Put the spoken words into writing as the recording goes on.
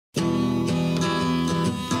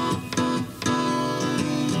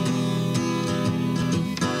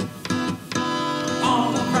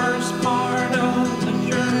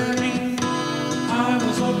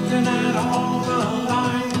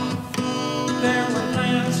There were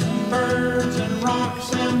plants and birds and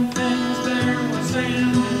rocks and things. There was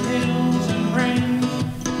sand and hills and rain.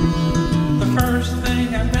 The first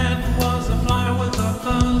thing I met was a fly with a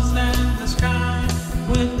buzz and the sky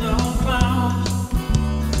with no clouds.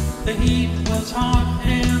 The heat was hot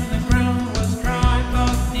and the ground